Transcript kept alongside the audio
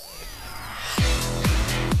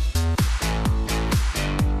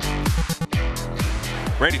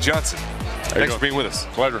Randy Johnson, thanks for being with us.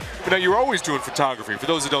 Pleasure. Now, you're always doing photography. For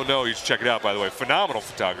those who don't know, you should check it out, by the way. Phenomenal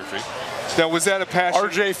photography. Now, was that a passion?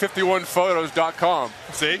 RJ51photos.com.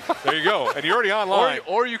 See? There you go. And you're already online.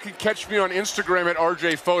 Or you can catch me on Instagram at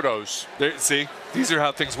RJPhotos. There, see? These are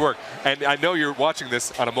how things work. And I know you're watching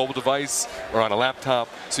this on a mobile device or on a laptop,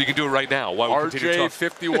 so you can do it right now while we continue talking.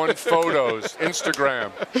 RJ51photos,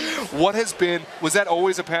 Instagram. What has been, was that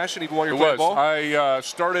always a passion even while you're playing ball? I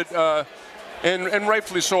started, and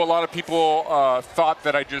rightfully so, a lot of people thought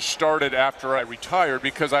that I just started after I retired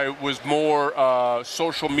because I was more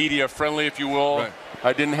social media friendly, if you will. Right.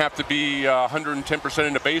 I didn't have to be 110%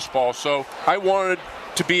 into baseball, so I wanted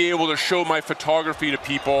to be able to show my photography to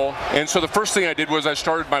people. And so the first thing I did was I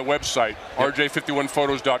started my website,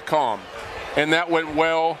 rj51photos.com, and that went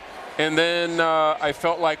well. And then I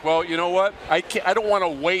felt like, well, you know what? I don't want to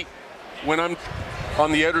wait when I'm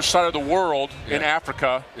on the other side of the world in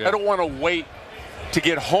Africa. I don't want to wait to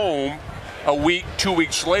get home a week, 2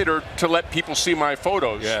 weeks later to let people see my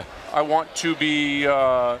photos. Yeah. I want to be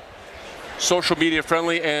social media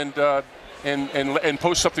friendly and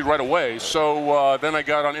post something right away. So then I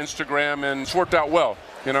got on Instagram and it's worked out well.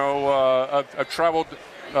 You know, I've traveled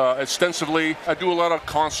extensively. I do a lot of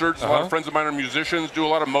concerts. A lot of friends of mine are musicians, do a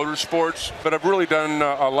lot of motorsports, but I've really done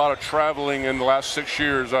a lot of traveling in the last 6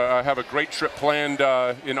 years. I have a great trip planned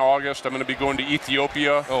in August. I'm going to be going to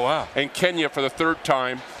Ethiopia and Kenya for the third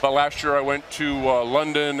time. But last year I went to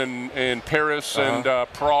London and Paris and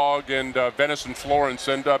Prague and Venice and Florence.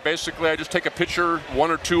 And basically I just take a picture, one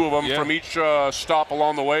or two of them from each stop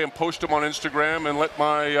along the way, and post them on Instagram and let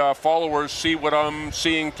my followers see what I'm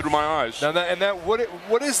seeing through my eyes. Now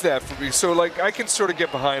what is that for me? So, like, I can sort of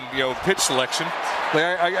get behind, pitch selection.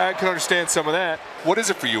 Like, I can understand some of that. What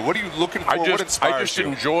is it for you? What are you looking for? What inspires you?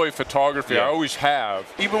 I just enjoy photography. I always have.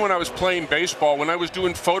 Even when I was playing baseball, when I was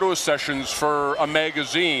doing photo sessions for a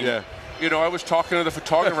magazine, you know, I was talking to the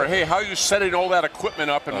photographer, hey, how are you setting all that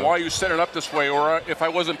equipment up and why are you setting it up this way? Or if I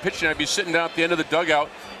wasn't pitching, I'd be sitting down at the end of the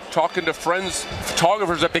dugout talking to friends,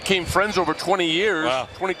 photographers that became friends over 20 years,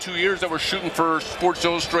 22 years, that were shooting for Sports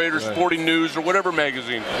Illustrated or Sporting News or whatever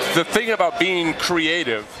magazine. The thing about being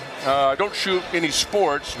creative, I don't shoot any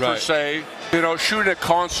sports per se, you know, shooting a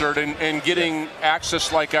concert and getting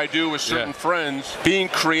access like I do with certain friends, being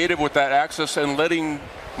creative with that access and letting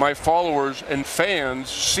my followers and fans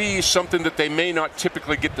see something that they may not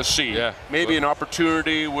typically get to see. Maybe an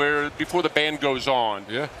opportunity where before the band goes on,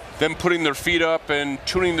 them putting their feet up and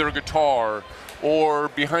tuning their guitar, or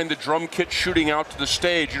behind the drum kit shooting out to the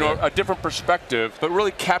stage, you know, a different perspective, but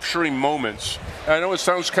really capturing moments. I know it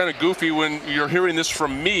sounds kind of goofy when you're hearing this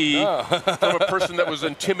from me, from a person that was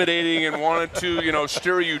intimidating and wanted to, you know,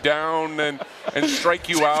 steer you down and strike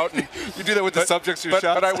you out. And you do that with the subjects you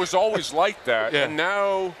shot? But I was always like that. And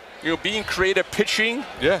now, you know, being creative pitching,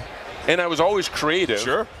 and I was always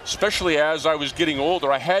creative, especially as I was getting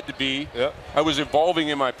older. I had to be. I was evolving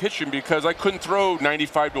in my pitching because I couldn't throw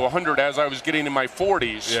 95 to 100 as I was getting in my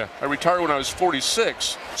 40s. I retired when I was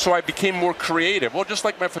 46, so I became more creative. Well, just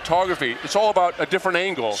like my photography, it's all about a different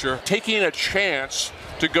angle. Taking a chance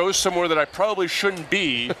to go somewhere that I probably shouldn't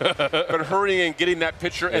be, but hurrying and getting that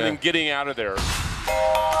picture and then getting out of there.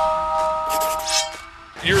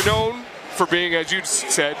 You're known for being, as you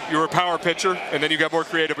said, you're a power pitcher, and then you got more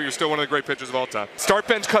creative, but you're still one of the great pitchers of all time. Start,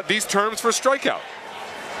 bench, cut, these terms for strikeout.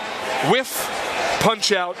 Whiff,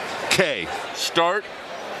 punch out, K. Start,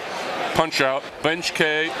 punch out, bench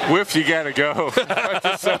K. Whiff, you gotta go.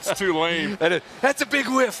 That's too lame. That's a big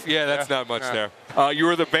whiff. Yeah, that's not much there. You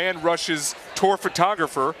were the band Rush's tour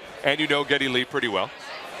photographer, and you know Geddy Lee pretty well.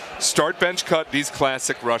 Start, bench, cut, these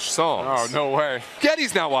classic Rush songs. Oh, no way.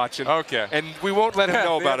 Geddy's not watching. Okay. And we won't let him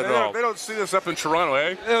know about it at all. They don't see this up in Toronto,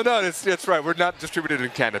 eh? No, that's right. We're not distributed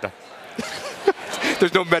in Canada.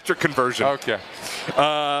 There's no metric conversion. Okay.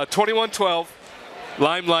 2112,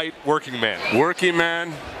 Limelight, Working Man. Working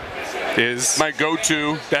Man is my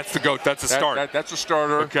go-to. That's the goat. That's a start. That's a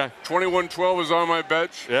starter. Okay. 2112 is on my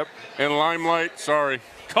bench. Yep. And Limelight, sorry.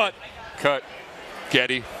 Cut.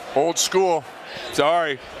 Geddy. Old school.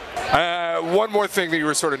 Sorry. One more thing that you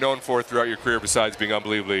were sort of known for throughout your career, besides being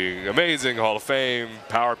unbelievably amazing, Hall of Fame,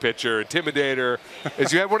 power pitcher, intimidator,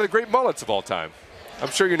 is you had one of the great mullets of all time. I'm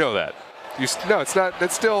sure you know that. No, it's not.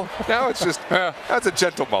 It's still. Now it's just. That's a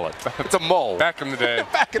gentle mullet. It's a mull. Back in the day.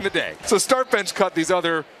 Back in the day. So start, bench, cut these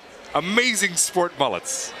other amazing sport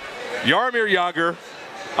mullets. Jaromir Jagr,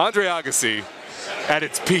 Andre Agassi at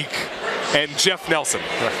its peak, and Jeff Nelson.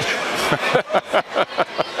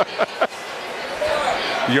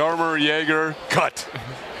 Jaromir Jagr, cut.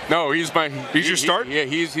 No, he's your start? Yeah,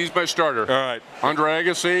 he's my starter. All right. Andre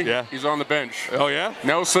Agassi, yeah, he's on the bench. Oh yeah.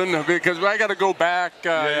 Nelson, because I got to go back,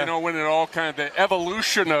 you know, when it all kind of the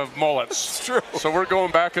evolution of mullets. It's true. So we're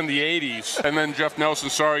going back in the '80s, and then Jeff Nelson.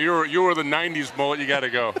 Sorry, you were the '90s mullet. You got to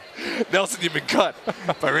go. Nelson, you've been cut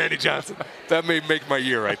by Randy Johnson. That may make my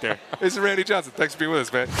year right there. This is Randy Johnson. Thanks for being with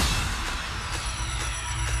us, man.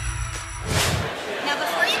 Now,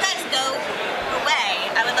 before you guys go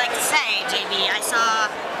away, I would like to say, JB, I saw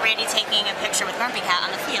Randy taking a picture with Grumpy Cat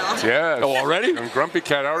on the field. Yeah. Oh, already? And Grumpy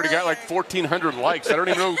Cat, I already got like 1,400 likes. I don't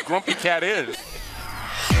even know who Grumpy Cat is.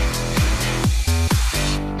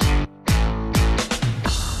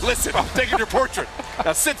 Listen, I'm taking your portrait.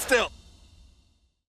 Now sit still.